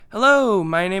Hello,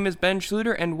 my name is Ben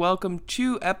Schluter, and welcome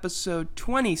to episode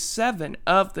 27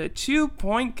 of the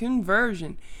 2-Point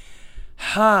Conversion.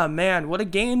 Man, what a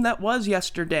game that was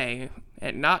yesterday,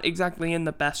 and not exactly in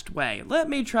the best way. Let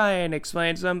me try and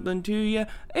explain something to you.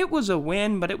 It was a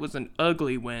win, but it was an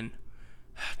ugly win.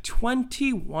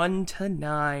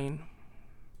 21-9.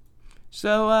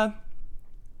 So,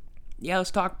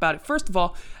 let's talk about it. First of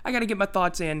all, I gotta get my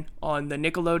thoughts in on the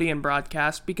Nickelodeon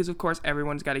broadcast because, of course,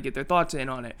 everyone's gotta get their thoughts in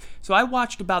on it. So I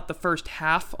watched about the first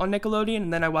half on Nickelodeon,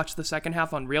 and then I watched the second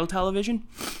half on real television.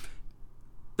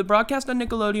 The broadcast on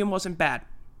Nickelodeon wasn't bad.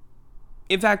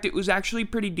 In fact, it was actually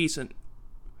pretty decent.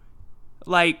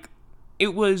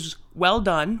 It was well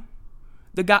done.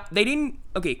 They didn't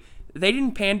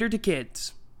pander to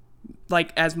kids,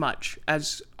 as much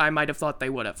as I might have thought they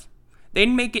would have. They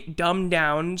didn't make it dumbed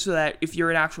down so that if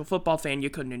you're an actual football fan, you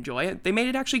couldn't enjoy it. They made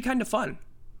it actually kind of fun.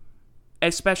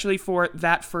 Especially for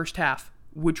that first half,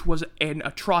 which was an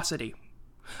atrocity.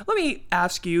 Let me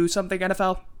ask you something,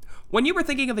 NFL. When you were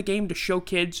thinking of the game to show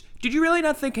kids, did you really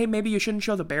not think, hey, maybe you shouldn't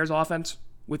show the Bears offense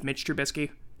with Mitch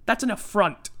Trubisky? That's an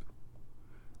affront.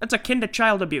 That's akin to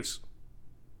child abuse.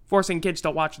 Forcing kids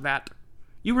to watch that.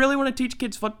 You really want to teach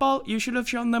kids football? You should have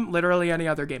shown them literally any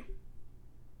other game.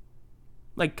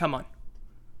 Come on.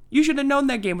 You should have known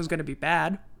that game was going to be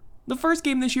bad. The first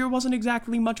game this year wasn't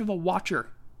exactly much of a watcher.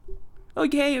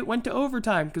 Okay, it went to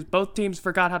overtime because both teams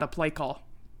forgot how to play call.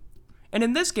 And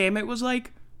in this game, it was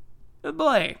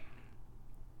play.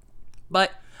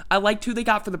 But I liked who they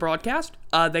got for the broadcast.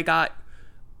 They got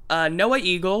Noah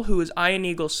Eagle, who is Ian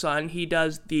Eagle's son. He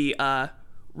does the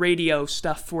radio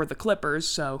stuff for the Clippers,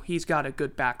 so he's got a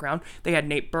good background. They had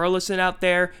Nate Burleson out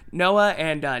there. Noah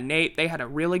and Nate, they had a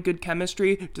really good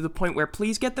chemistry to the point where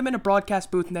please get them in a broadcast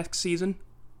booth next season.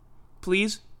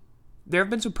 Please. There have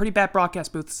been some pretty bad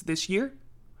broadcast booths this year,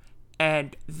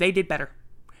 and they did better.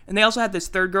 And they also had this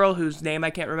third girl whose name I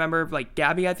can't remember,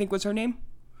 Gabby, I think was her name.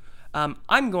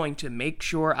 I'm going to make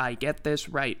sure I get this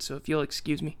right, so if you'll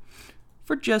excuse me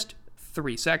for just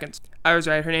 3 seconds. I was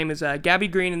right, her name is Gabby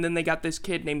Green, and then they got this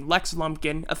kid named Lex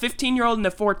Lumpkin, a 15-year-old and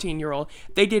a 14-year-old.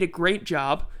 They did a great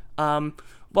job. Lex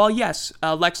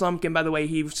Lumpkin, by the way,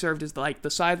 he served as the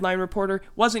sideline reporter,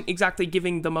 wasn't exactly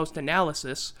giving the most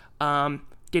analysis.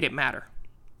 Did it matter?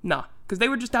 Nah, because they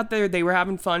were just out there, they were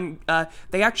having fun.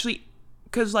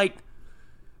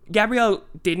 Gabrielle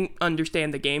didn't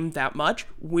understand the game that much,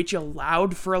 which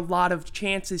allowed for a lot of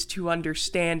chances to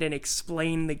understand and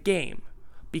explain the game.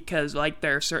 Because,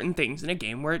 there are certain things in a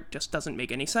game where it just doesn't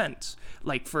make any sense.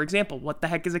 For example, what the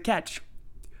heck is a catch?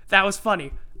 That was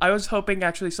funny. I was hoping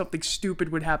actually something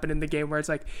stupid would happen in the game where it's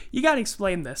you gotta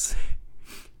explain this.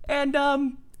 And,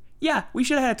 we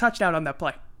should have had a touchdown on that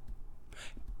play.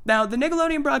 Now, the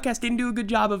Nickelodeon broadcast didn't do a good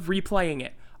job of replaying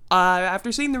it.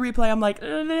 After seeing the replay, I'm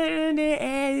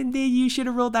you should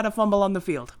have ruled that a fumble on the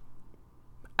field.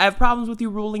 I have problems with you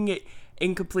ruling it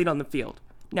incomplete on the field.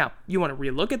 Now, you want to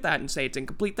relook at that and say it's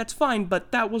incomplete, that's fine,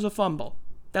 but that was a fumble.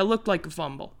 That looked like a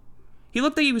fumble. He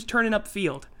looked like he was turning up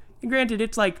field. And granted,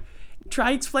 it's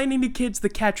try explaining to kids the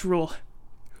catch rule.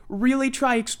 Really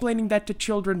try explaining that to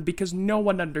children because no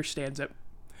one understands it.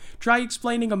 Try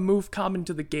explaining a move common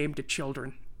to the game to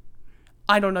children.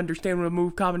 I don't understand what a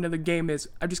move common to the game is.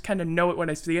 I just kind of know it when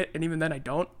I see it, and even then I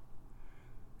don't.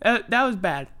 That was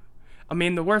bad. I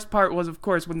mean, the worst part was, of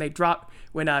course, when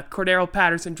Cordero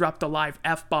Patterson dropped a live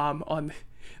F-bomb on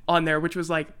there, which was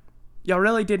y'all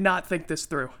really did not think this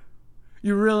through.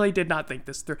 You really did not think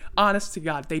this through. Honest to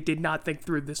God, they did not think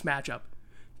through this matchup.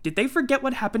 Did they forget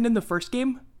what happened in the first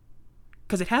game?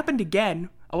 Because it happened again.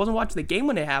 I wasn't watching the game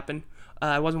when it happened.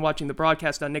 I wasn't watching the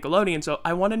broadcast on Nickelodeon, so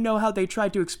I want to know how they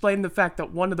tried to explain the fact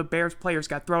that one of the Bears players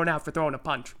got thrown out for throwing a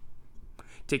punch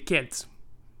to kids.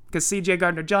 Because C.J.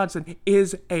 Gardner-Johnson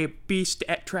is a beast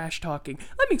at trash talking.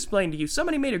 Let me explain to you.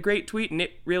 Somebody made a great tweet, and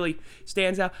it really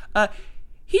stands out.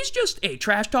 He's just a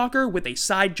trash talker with a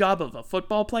side job of a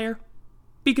football player.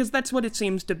 Because that's what it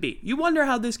seems to be. You wonder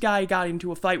how this guy got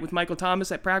into a fight with Michael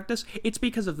Thomas at practice? It's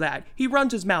because of that. He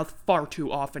runs his mouth far too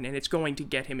often, and it's going to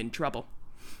get him in trouble.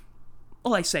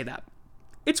 Well, I say that.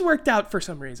 It's worked out for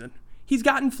some reason. He's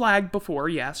gotten flagged before,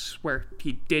 yes, where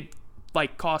he did,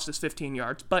 cost us 15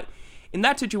 yards, but in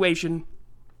that situation,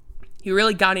 he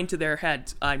really got into their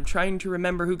heads. I'm trying to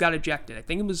remember who got ejected. I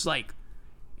think it was,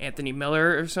 Anthony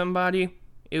Miller or somebody.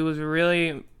 It was a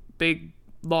really big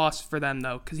loss for them,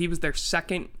 though, because he was their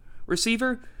second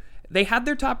receiver. They had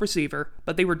their top receiver,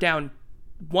 but they were down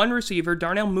one receiver.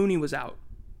 Darnell Mooney was out.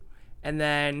 And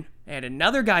then they had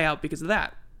another guy out because of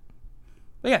that.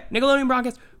 But yeah, Nickelodeon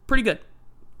broadcast, pretty good.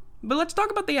 But let's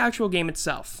talk about the actual game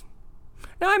itself.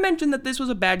 Now, I mentioned that this was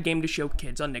a bad game to show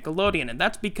kids on Nickelodeon, and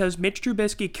that's because Mitch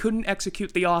Trubisky couldn't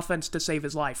execute the offense to save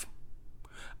his life.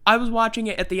 I was watching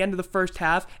it at the end of the first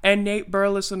half, and Nate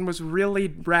Burleson was really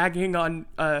ragging on,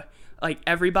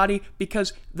 everybody,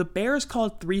 because the Bears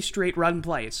called 3 straight run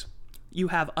plays. You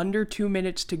have under 2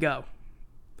 minutes to go.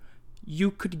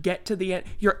 You could get to the end.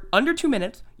 You're under 2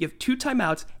 minutes, you have 2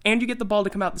 timeouts, and you get the ball to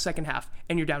come out the second half,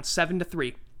 and you're down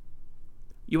 7-3.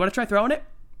 You want to try throwing it?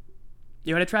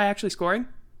 You want to try actually scoring?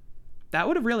 That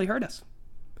would have really hurt us.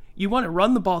 You want to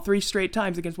run the ball 3 straight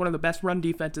times against one of the best run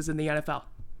defenses in the NFL.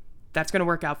 That's going to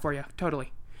work out for you,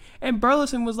 totally. And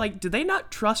Burleson was like, do they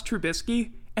not trust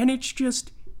Trubisky? And it's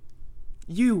just,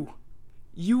 you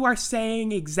are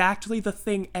saying exactly the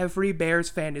thing every Bears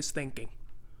fan is thinking.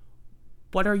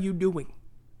 What are you doing?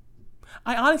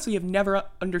 I honestly have never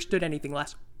understood anything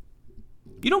less.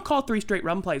 You don't call 3 straight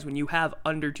run plays when you have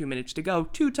under 2 minutes to go,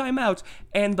 2 timeouts,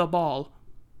 and the ball,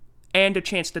 and a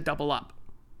chance to double up.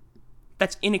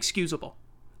 That's inexcusable.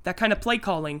 That kind of play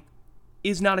calling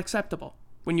is not acceptable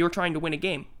when you're trying to win a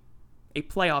game. A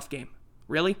playoff game.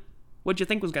 Really? What'd you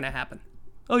think was going to happen?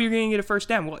 Oh, you're going to get a first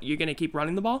down. What, you're going to keep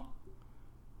running the ball?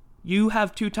 You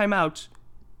have 2 timeouts.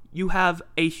 You have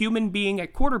a human being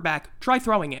at quarterback. Try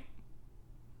throwing it.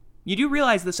 You do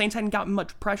realize the Saints hadn't gotten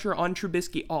much pressure on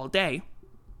Trubisky all day.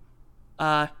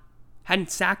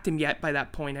 Hadn't sacked him yet by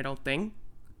that point, I don't think.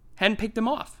 Hadn't picked him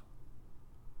off.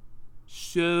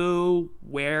 So,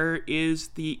 where is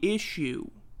the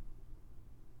issue?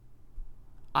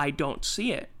 I don't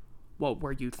see it. What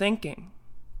were you thinking?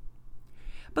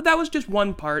 But that was just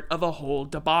one part of a whole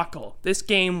debacle. This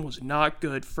game was not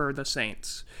good for the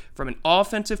Saints. From an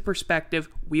offensive perspective,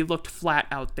 we looked flat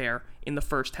out there in the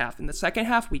first half. In the second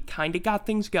half, we kind of got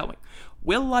things going.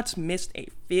 Will Lutz missed a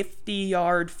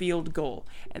 50-yard field goal,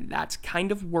 and that's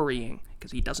kind of worrying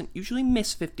because he doesn't usually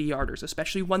miss 50-yarders,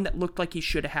 especially one that looked like he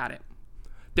should have had it.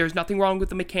 There's nothing wrong with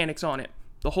the mechanics on it.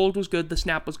 The hold was good, the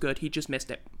snap was good, he just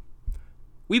missed it.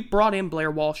 We've brought in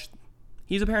Blair Walsh.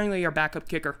 He's apparently our backup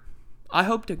kicker. I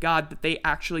hope to God that they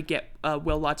actually get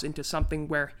Will Lutz into something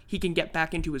where he can get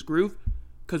back into his groove,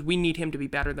 because we need him to be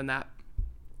better than that.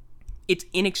 It's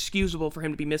inexcusable for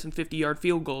him to be missing 50-yard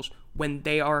field goals when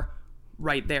they are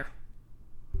right there.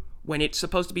 When it's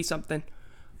supposed to be something.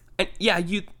 And yeah,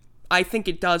 I think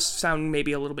it does sound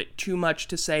maybe a little bit too much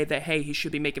to say that, hey, he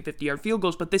should be making 50-yard field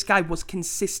goals, but this guy was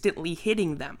consistently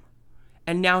hitting them.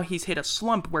 And now he's hit a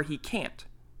slump where he can't.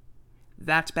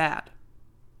 That's bad.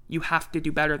 You have to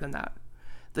do better than that.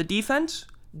 The defense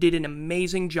did an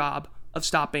amazing job of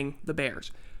stopping the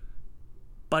Bears.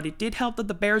 But it did help that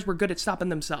the Bears were good at stopping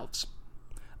themselves.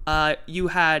 You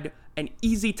had an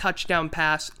easy touchdown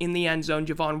pass in the end zone.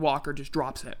 Javon Walker just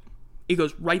drops it. It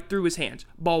goes right through his hands.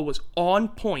 Ball was on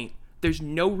point. There's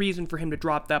no reason for him to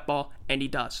drop that ball, and he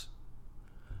does.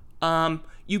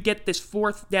 You get this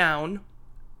 4th down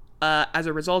as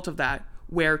a result of that,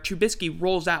 where Trubisky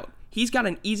rolls out. He's got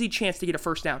an easy chance to get a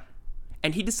first down,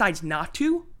 and he decides not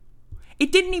to.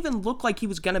 It didn't even look like he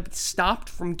was going to be stopped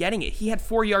from getting it. He had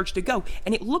 4 yards to go,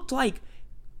 and it looked like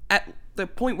at the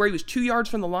point where he was 2 yards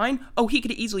from the line, he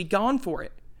could have easily gone for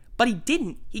it. But he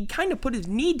didn't. He kind of put his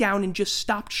knee down and just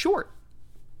stopped short.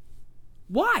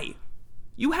 Why?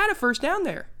 You had a first down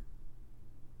there.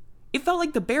 It felt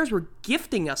like the Bears were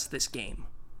gifting us this game,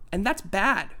 and that's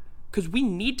bad, because we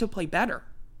need to play better.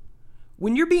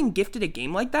 When you're being gifted a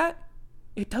game like that,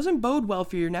 it doesn't bode well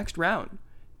for your next round,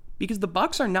 because the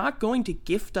Bucs are not going to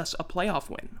gift us a playoff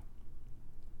win.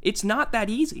 It's not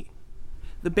that easy.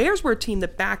 The Bears were a team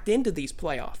that backed into these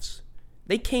playoffs.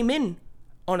 They came in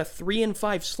on a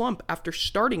 3-5 slump after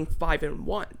starting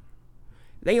 5-1.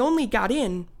 They only got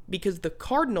in because the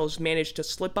Cardinals managed to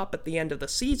slip up at the end of the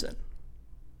season.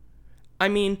 I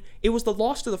mean, it was the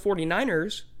loss to the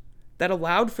 49ers that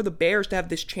allowed for the Bears to have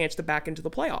this chance to back into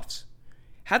the playoffs.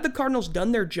 Had the Cardinals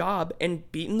done their job and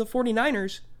beaten the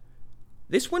 49ers,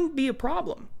 this wouldn't be a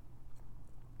problem.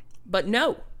 But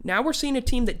no, now we're seeing a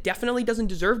team that definitely doesn't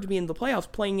deserve to be in the playoffs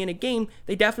playing in a game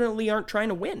they definitely aren't trying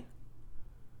to win.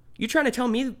 You trying to tell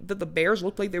me that the Bears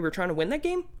looked like they were trying to win that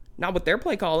game? Not with their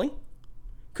play calling.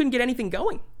 Couldn't get anything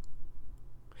going.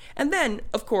 And then,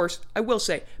 of course, I will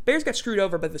say, Bears got screwed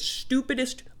over by the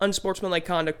stupidest unsportsmanlike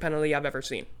conduct penalty I've ever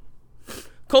seen.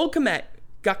 Cole Kmet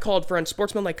got called for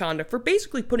unsportsmanlike conduct for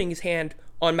basically putting his hand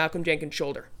on Malcolm Jenkins'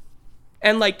 shoulder.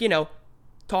 And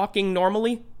talking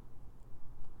normally.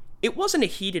 It wasn't a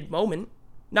heated moment.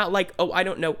 Not like,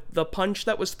 the punch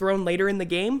that was thrown later in the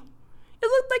game. It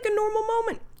looked like a normal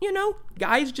moment,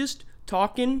 Guys just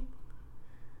talking,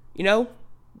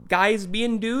 guys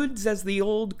being dudes, as the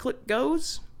old clip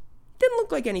goes. Didn't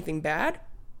look like anything bad.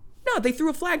 No, they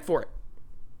threw a flag for it.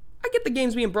 I get the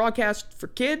games being broadcast for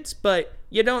kids, but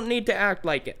you don't need to act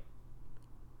like it.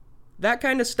 That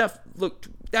kind of stuff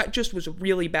that just was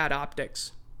really bad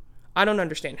optics. I don't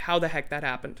understand how the heck that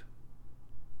happened.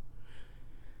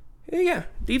 Yeah,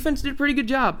 defense did a pretty good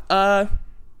job.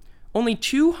 Only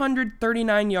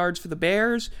 239 yards for the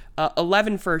Bears,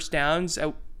 11 first downs.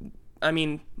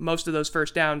 Most of those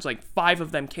first downs, like 5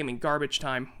 of them came in garbage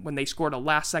time when they scored a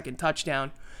last-second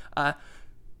touchdown. I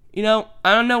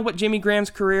don't know what Jimmy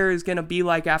Graham's career is going to be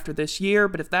like after this year,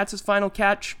 but if that's his final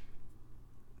catch,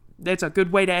 that's a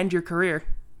good way to end your career.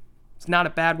 It's not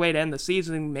a bad way to end the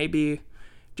season, maybe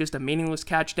just a meaningless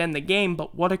catch to end the game,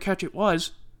 but what a catch it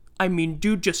was.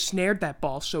 Dude just snared that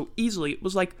ball so easily. It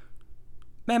was like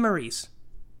memories.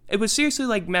 It was seriously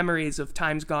like memories of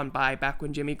times gone by back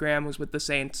when Jimmy Graham was with the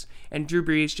Saints and Drew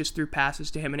Brees just threw passes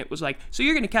to him and it was like, so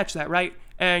you're going to catch that, right?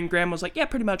 And Graham was like, yeah,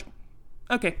 pretty much.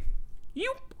 Okay.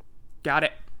 You got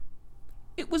it.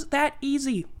 It was that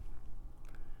easy.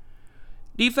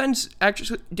 Defense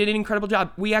actually did an incredible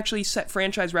job. We actually set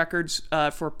franchise records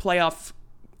for playoff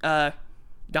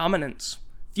dominance.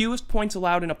 Fewest points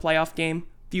allowed in a playoff game,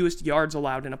 fewest yards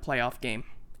allowed in a playoff game.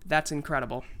 That's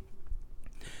incredible.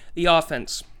 The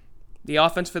offense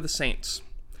for the Saints.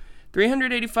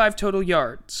 385 total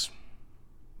yards.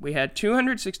 We had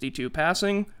 262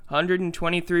 passing,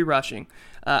 123 rushing.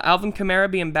 Alvin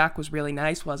Kamara being back was really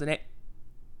nice, wasn't it?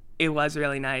 It was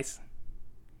really nice.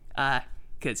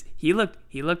 Because he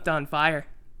looked on fire.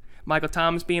 Michael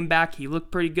Thomas being back, he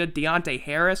looked pretty good. Deontay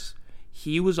Harris,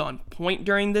 he was on point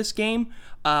during this game.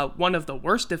 One of the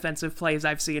worst defensive plays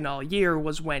I've seen all year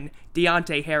was when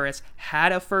Deontay Harris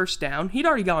had a first down. He'd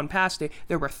already gone past it.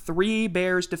 There were 3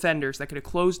 Bears defenders that could have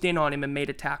closed in on him and made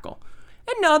a tackle.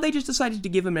 And no, they just decided to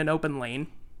give him an open lane.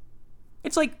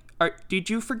 It's like, did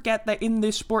you forget that in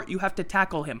this sport you have to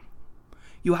tackle him?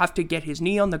 You have to get his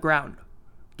knee on the ground.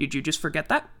 Did you just forget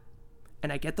that?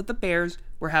 And I get that the Bears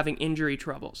were having injury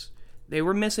troubles. They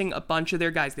were missing a bunch of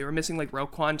their guys. They were missing like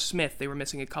Roquan Smith. They were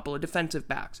missing a couple of defensive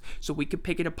backs. So we could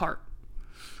pick it apart.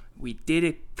 We did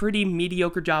a pretty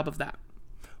mediocre job of that.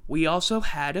 We also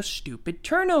had a stupid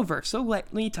turnover, so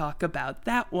let me talk about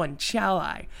that one, shall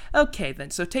I? Okay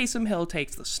then, so Taysom Hill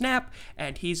takes the snap,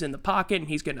 and he's in the pocket, and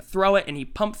he's going to throw it, and he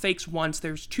pump fakes once.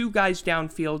 There's 2 guys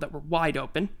downfield that were wide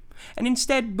open, and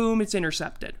instead, boom, it's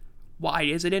intercepted. Why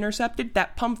is it intercepted?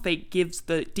 That pump fake gives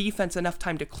the defense enough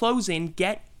time to close in,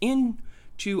 get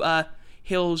into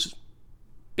Hill's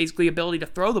basically ability to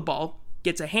throw the ball,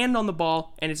 gets a hand on the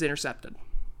ball, and it's intercepted.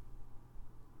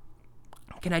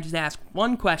 Can I just ask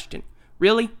one question?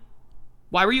 Really?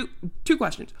 2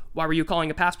 questions. Why were you calling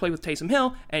a pass play with Taysom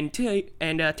Hill and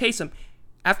Taysom?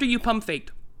 After you pump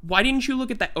faked, why didn't you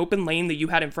look at that open lane that you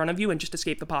had in front of you and just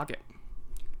escape the pocket?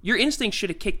 Your instincts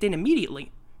should have kicked in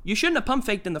immediately. You shouldn't have pump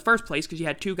faked in the first place because you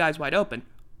had 2 guys wide open.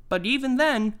 But even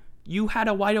then, you had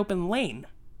a wide open lane.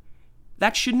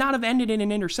 That should not have ended in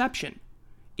an interception.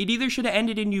 It either should have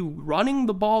ended in you running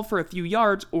the ball for a few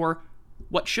yards or,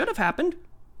 what should have happened,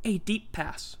 a deep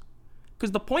pass.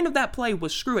 Because the point of that play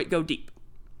was screw it, go deep.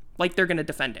 Like they're going to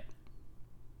defend it.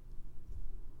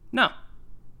 No.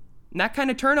 And that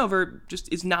kind of turnover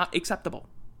just is not acceptable.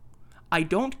 I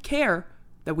don't care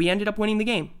that we ended up winning the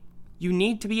game. You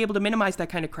need to be able to minimize that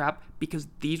kind of crap because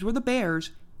these were the Bears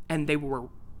and they were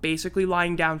basically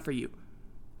lying down for you.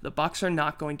 The Bucs are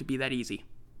not going to be that easy.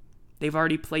 They've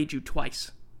already played you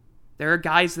twice. There are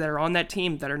guys that are on that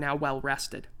team that are now well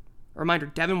rested. A reminder,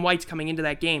 Devin White's coming into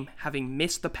that game having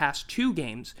missed the past 2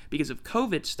 games because of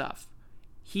COVID stuff.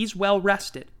 He's well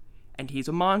rested, and he's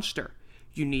a monster.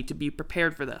 You need to be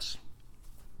prepared for this.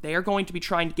 They are going to be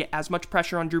trying to get as much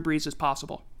pressure on Drew Brees as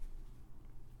possible.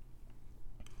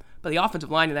 But the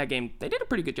offensive line in that game, they did a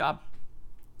pretty good job.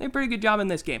 They did a pretty good job in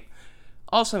this game.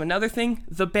 Also, another thing,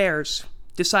 the Bears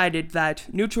decided that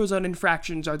neutral zone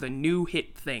infractions are the new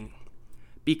hit thing.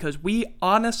 Because I've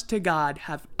honest to God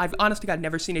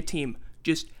never seen a team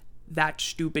just that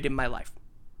stupid in my life.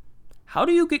 How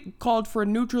do you get called for a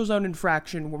neutral zone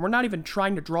infraction when we're not even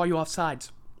trying to draw you off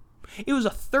sides? It was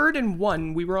a 3rd and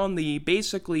 1. We were on the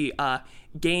basically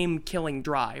game-killing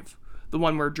drive. The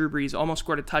one where Drew Brees almost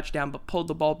scored a touchdown but pulled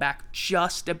the ball back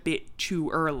just a bit too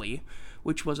early,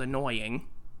 which was annoying.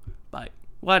 But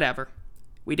whatever.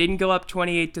 We didn't go up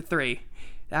 28-3.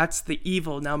 That's the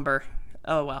evil number.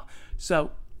 Oh well.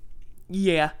 So,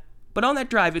 yeah. But on that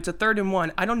drive, it's a 3rd and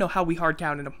 1. I don't know how we hard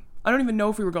counted them. I don't even know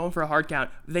if we were going for a hard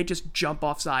count. They just jump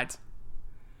off sides.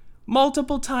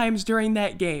 Multiple times during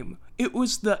that game. It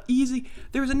was the easy...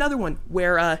 There was another one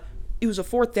where it was a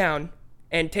 4th down,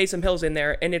 and Taysom Hill's in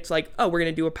there, and it's like, oh, we're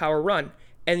going to do a power run.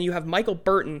 and you have Michael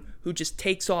Burton, who just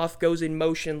takes off, goes in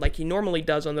motion like he normally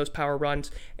does on those power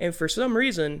runs, and for some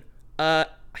reason, I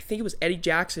think it was Eddie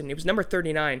Jackson, it was number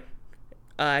 39,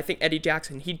 I think Eddie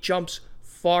Jackson, he jumps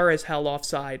far as hell off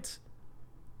sides.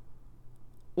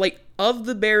 Like, of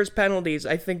the Bears' penalties,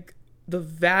 I think the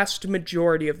vast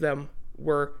majority of them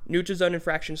were neutral zone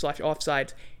infraction /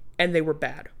 offsides, and they were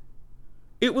bad.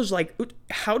 It was like,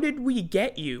 how did we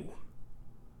get you?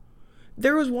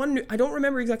 There was one, I don't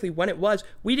remember exactly when it was.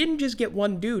 We didn't just get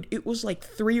one dude. It was like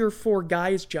 3 or 4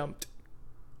 guys jumped.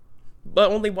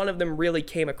 But only one of them really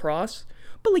came across.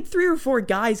 But like 3 or 4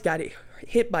 guys got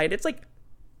hit by it. It's like,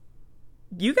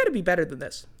 you got to be better than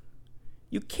this.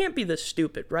 You can't be this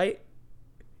stupid, right?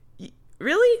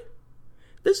 Really?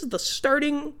 This is the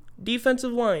starting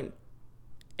defensive line.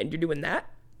 And you're doing that?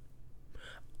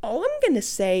 All I'm going to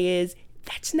say is,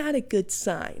 that's not a good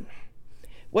sign.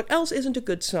 What else isn't a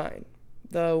good sign,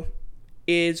 though,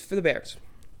 is for the Bears.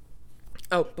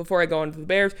 Oh, before I go on to the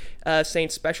Bears,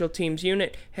 Saints special teams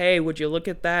unit. Hey, would you look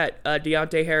at that?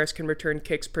 Deontay Harris can return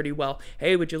kicks pretty well.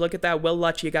 Hey, would you look at that? Will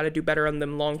Lutz, you got to do better on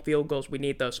them long field goals. We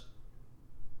need those.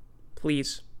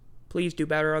 Please. Please do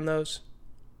better on those.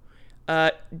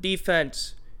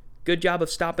 Defense. Good job of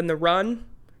stopping the run.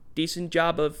 Decent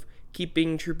job of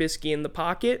keeping Trubisky in the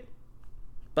pocket.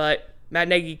 But Matt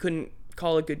Nagy couldn't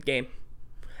call a good game.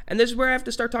 And this is where I have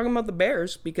to start talking about the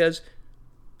Bears, because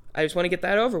I just want to get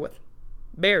that over with.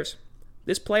 Bears,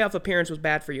 this playoff appearance was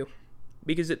bad for you,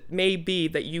 because it may be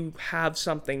that you have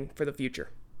something for the future.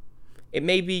 It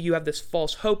may be you have this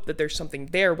false hope that there's something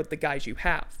there with the guys you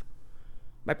have.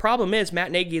 My problem is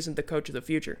Matt Nagy isn't the coach of the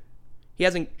future. He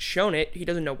hasn't shown it. He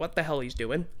doesn't know what the hell he's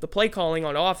doing. The play calling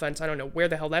on offense, I don't know where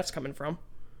the hell that's coming from.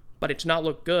 But it's not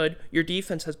looked good. Your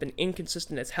defense has been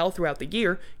inconsistent as hell throughout the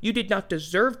year. You did not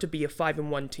deserve to be a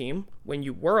 5-1 team when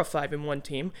you were a 5-1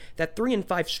 team. That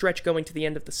 3-5 stretch going to the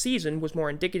end of the season was more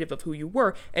indicative of who you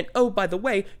were. And oh, by the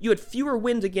way, you had fewer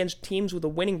wins against teams with a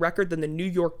winning record than the New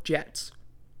York Jets.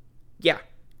 Yeah.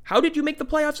 How did you make the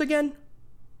playoffs again?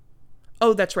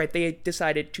 Oh, that's right. They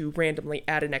decided to randomly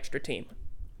add an extra team.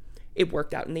 It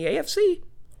worked out in the AFC,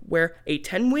 where a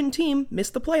 10-win team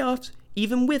missed the playoffs,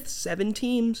 even with 7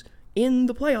 teams in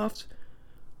the playoffs.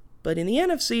 But in the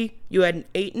NFC, you had an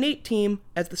 8-8 team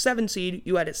as the 7 seed.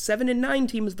 You had a 7-9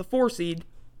 team as the 4 seed.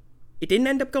 It didn't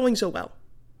end up going so well.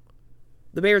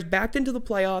 The Bears backed into the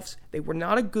playoffs. They were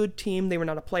not a good team. They were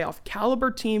not a playoff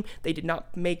caliber team. They did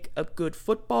not make a good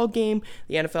football game.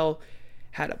 The NFL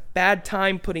had a bad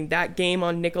time putting that game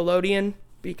on Nickelodeon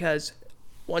because,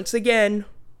 once again,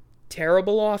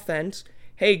 terrible offense.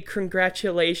 Hey,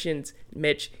 congratulations,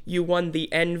 Mitch. You won the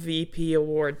MVP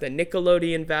award, the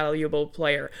Nickelodeon Valuable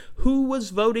Player. Who was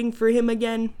voting for him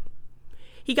again?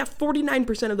 He got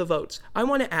 49% of the votes. I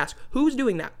want to ask, who's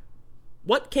doing that?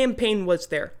 What campaign was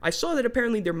there? I saw that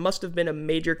apparently there must have been a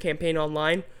major campaign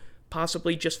online,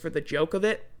 possibly just for the joke of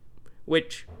it,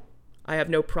 which I have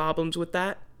no problems with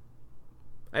that.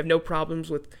 I have no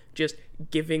problems with just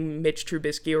giving Mitch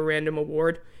Trubisky a random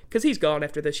award, because he's gone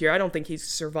after this year. I don't think he's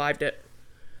survived it.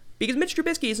 Because Mitch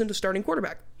Trubisky isn't a starting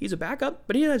quarterback. He's a backup,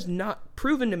 but he has not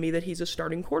proven to me that he's a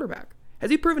starting quarterback.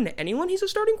 Has he proven to anyone he's a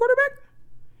starting quarterback?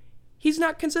 He's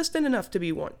not consistent enough to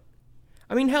be one.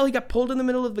 I mean, hell, he got pulled in the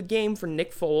middle of the game for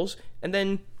Nick Foles, and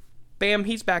then, bam,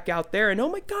 he's back out there, and oh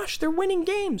my gosh, they're winning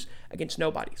games against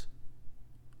nobodies.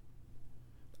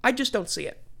 I just don't see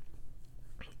it.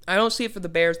 I don't see it for the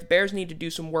Bears. The Bears need to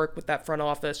do some work with that front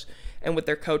office and with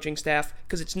their coaching staff,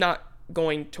 because it's not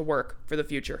going to work for the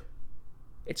future.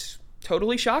 It's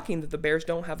totally shocking that the Bears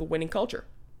don't have a winning culture.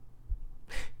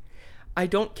 I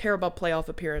don't care about playoff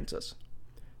appearances.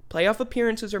 Playoff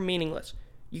appearances are meaningless.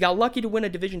 You got lucky to win a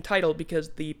division title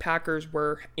because the Packers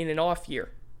were in an off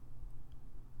year.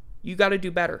 You got to do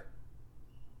better.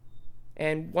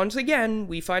 And once again,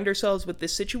 we find ourselves with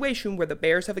this situation where the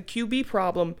Bears have a QB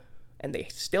problem and they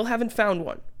still haven't found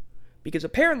one. Because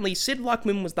apparently Sid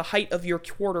Luckman was the height of your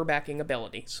quarterbacking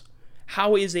abilities.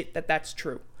 How is it that that's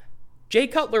true? Jay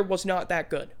Cutler was not that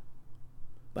good.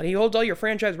 But he holds all your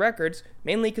franchise records,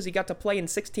 mainly because he got to play in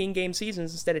 16-game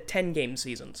seasons instead of 10-game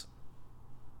seasons.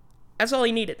 That's all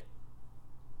he needed.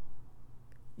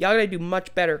 Y'all gotta do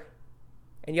much better.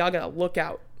 And y'all gotta look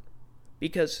out.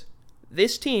 Because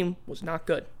this team was not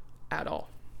good at all.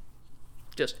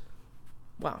 Just,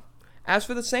 wow. As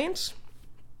for the Saints,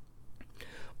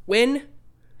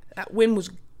 that win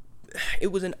was, it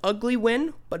was an ugly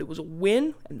win, but it was a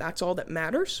win, and that's all that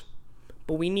matters.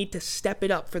 But we need to step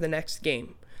it up for the next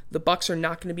game. The Bucs are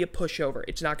not going to be a pushover.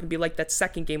 It's not going to be like that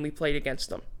second game we played against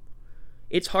them.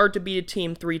 It's hard to beat a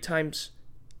team 3 times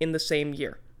in the same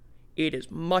year. it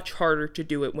is much harder to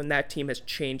do it when that team has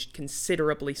changed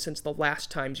considerably since the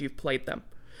last times you've played them.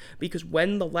 Because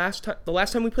when the last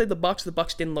time we played the Bucks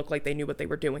didn't look like they knew what they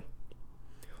were doing.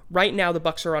 Right now, the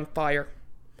Bucks are on fire.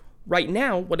 Right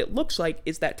now, what it looks like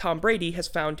is that Tom Brady has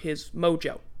found his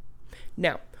mojo.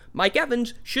 Now, Mike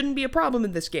Evans shouldn't be a problem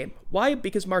in this game. Why?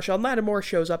 Because Marshon Lattimore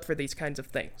shows up for these kinds of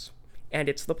things. And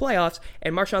it's the playoffs,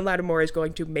 and Marshon Lattimore is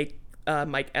going to make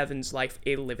Mike Evans' life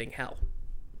a living hell.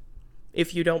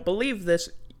 If you don't believe this,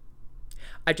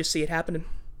 I just see it happening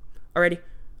already.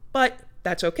 But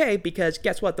that's okay, because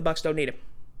guess what? The Bucks don't need him.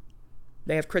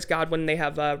 They have Chris Godwin, they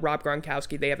have Rob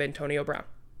Gronkowski, they have Antonio Brown.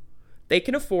 They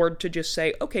can afford to just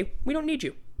say, okay, we don't need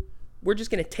you. We're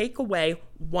just going to take away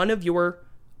one of your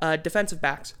defensive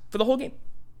backs for the whole game.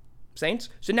 Saints?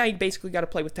 So now you basically got to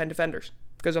play with 10 defenders,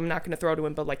 because I'm not going to throw to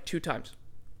him but like 2 times.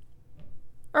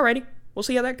 Alrighty, we'll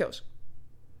see how that goes.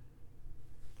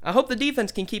 I hope the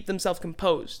defense can keep themselves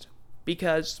composed,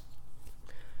 because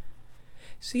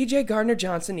C.J.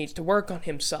 Gardner-Johnson needs to work on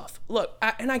himself. Look,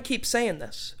 I keep saying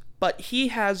this, but he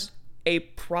has a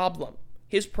problem.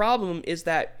 His problem is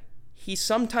that he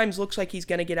sometimes looks like he's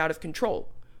going to get out of control.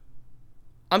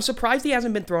 I'm surprised he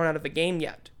hasn't been thrown out of the game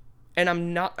yet, and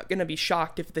I'm not going to be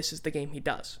shocked if this is the game he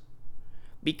does,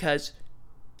 because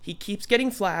he keeps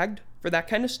getting flagged for that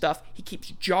kind of stuff. He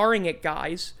keeps jarring at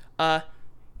guys, and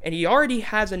he already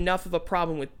has enough of a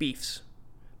problem with beefs,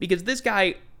 because this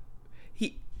guy,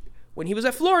 when he was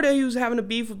at Florida, he was having a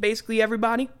beef with basically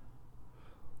everybody.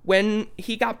 When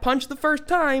he got punched the first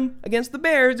time against the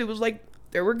Bears, it was like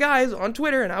there were guys on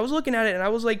Twitter, and I was looking at it, and I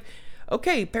was like,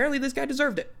 okay, apparently this guy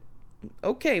deserved it.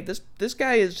 Okay, this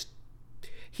guy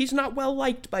he's not well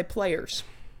liked by players,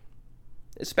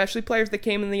 especially players that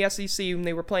came in the SEC when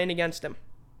they were playing against him.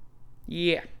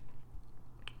 Yeah.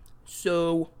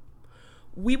 So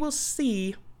we will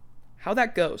see how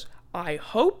that goes. I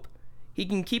hope he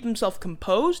can keep himself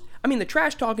composed. I mean, the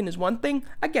trash talking is one thing.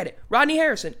 I get it. Rodney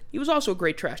Harrison, he was also a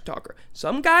great trash talker.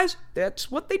 Some guys, that's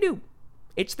what they do.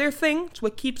 It's their thing. It's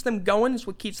what keeps them going. It's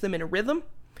what keeps them in a rhythm.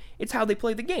 It's how they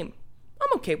play the game.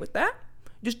 I'm okay with that.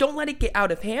 Just don't let it get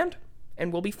out of hand,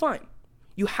 and we'll be fine.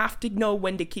 You have to know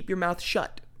when to keep your mouth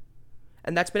shut.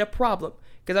 And that's been a problem.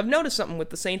 Because I've noticed something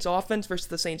with the Saints offense versus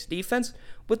the Saints defense.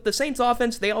 With the Saints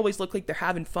offense, they always look like they're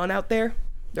having fun out there.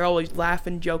 They're always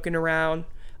laughing, joking around.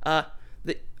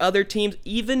 The other teams,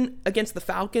 even against the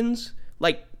Falcons,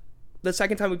 like the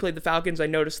second time we played the Falcons, I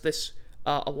noticed this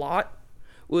a lot,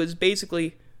 was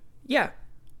basically,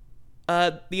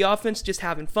 the offense just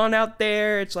having fun out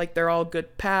there. It's like they're all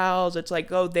good pals. It's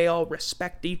like, oh, they all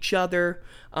respect each other.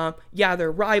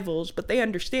 They're rivals, but they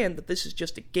understand that this is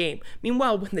just a game.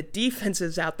 Meanwhile, when the defense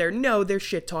is out there, no, they're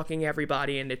shit-talking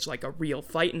everybody, and it's like a real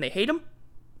fight, and they hate them.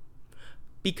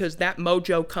 Because that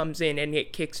mojo comes in, and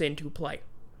it kicks into play.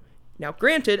 Now,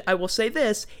 granted, I will say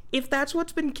this, if that's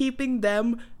what's been keeping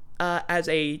them as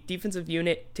a defensive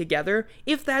unit together,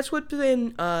 if that's what's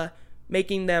been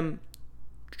making them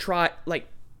try, like,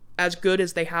 as good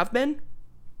as they have been,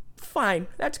 fine,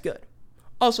 that's good.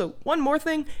 Also, one more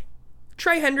thing,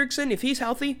 Trey Hendrickson, if he's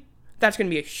healthy, that's going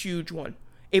to be a huge one.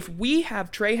 If we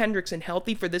have Trey Hendrickson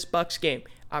healthy for this Bucs game,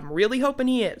 I'm really hoping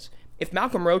he is. If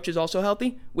Malcolm Roach is also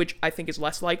healthy, which I think is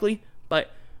less likely,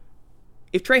 but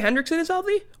if Trey Hendrickson is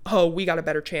healthy, we got a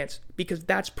better chance, because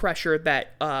that's pressure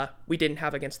that we didn't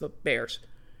have against the Bears.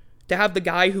 To have the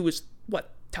guy who was,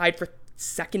 tied for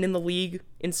second in the league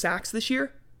in sacks this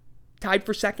year? Tied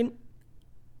for second?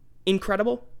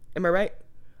 Incredible. Am I right?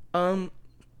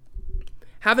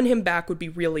 Having him back would be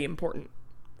really important.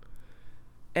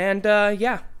 And,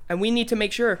 and we need to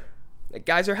make sure that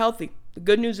guys are healthy. The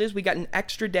good news is we got an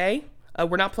extra day.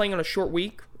 We're not playing on a short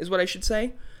week, is what I should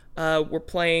say. We're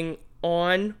playing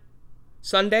on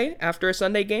Sunday after a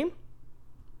Sunday game.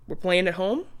 We're playing at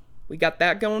home. We got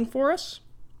that going for us.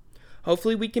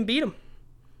 Hopefully we can beat them.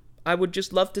 I would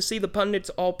just love to see the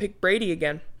pundits all pick Brady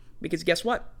again, because guess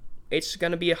what? It's going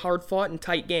to be a hard-fought and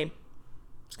tight game.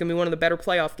 It's going to be one of the better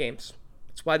playoff games.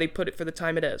 That's why they put it for the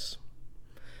time it is.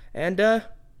 And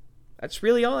that's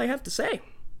really all I have to say.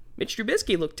 Mitch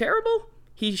Trubisky looked terrible.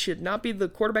 He should not be the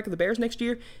quarterback of the Bears next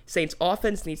year. Saints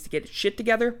offense needs to get its shit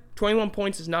together. 21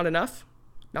 points is not enough.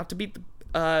 Not to beat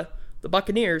the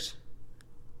Buccaneers.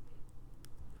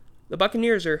 The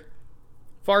Buccaneers are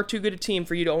far too good a team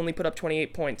for you to only put up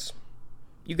 28 points.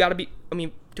 You got to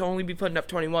only be putting up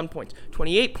 21 points.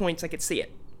 28 points, I could see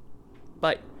it.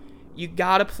 But you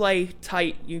got to play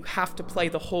tight. You have to play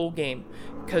the whole game.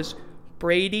 Because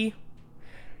Brady,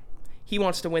 he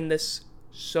wants to win this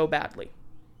so badly.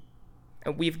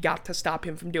 And we've got to stop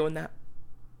him from doing that.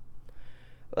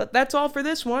 But that's all for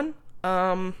this one.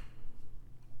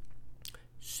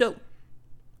 So,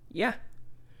 yeah.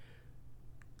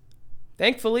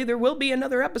 Thankfully, there will be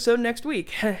another episode next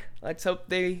week. Let's hope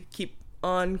they keep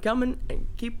on coming and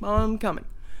keep on coming.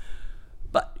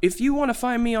 But if you want to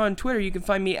find me on Twitter, you can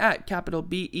find me at capital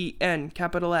BEN,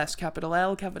 capital S, capital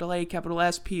L, capital A, capital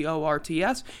S,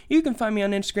 PORTS. You can find me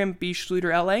on Instagram,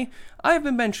 BSchluterLA. I have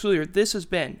been Ben Schluter. This has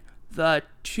been the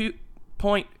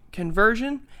 2-point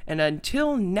conversion. And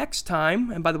until next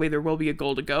time, and by the way, there will be a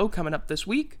goal to go coming up this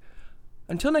week.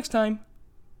 Until next time,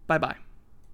 bye-bye.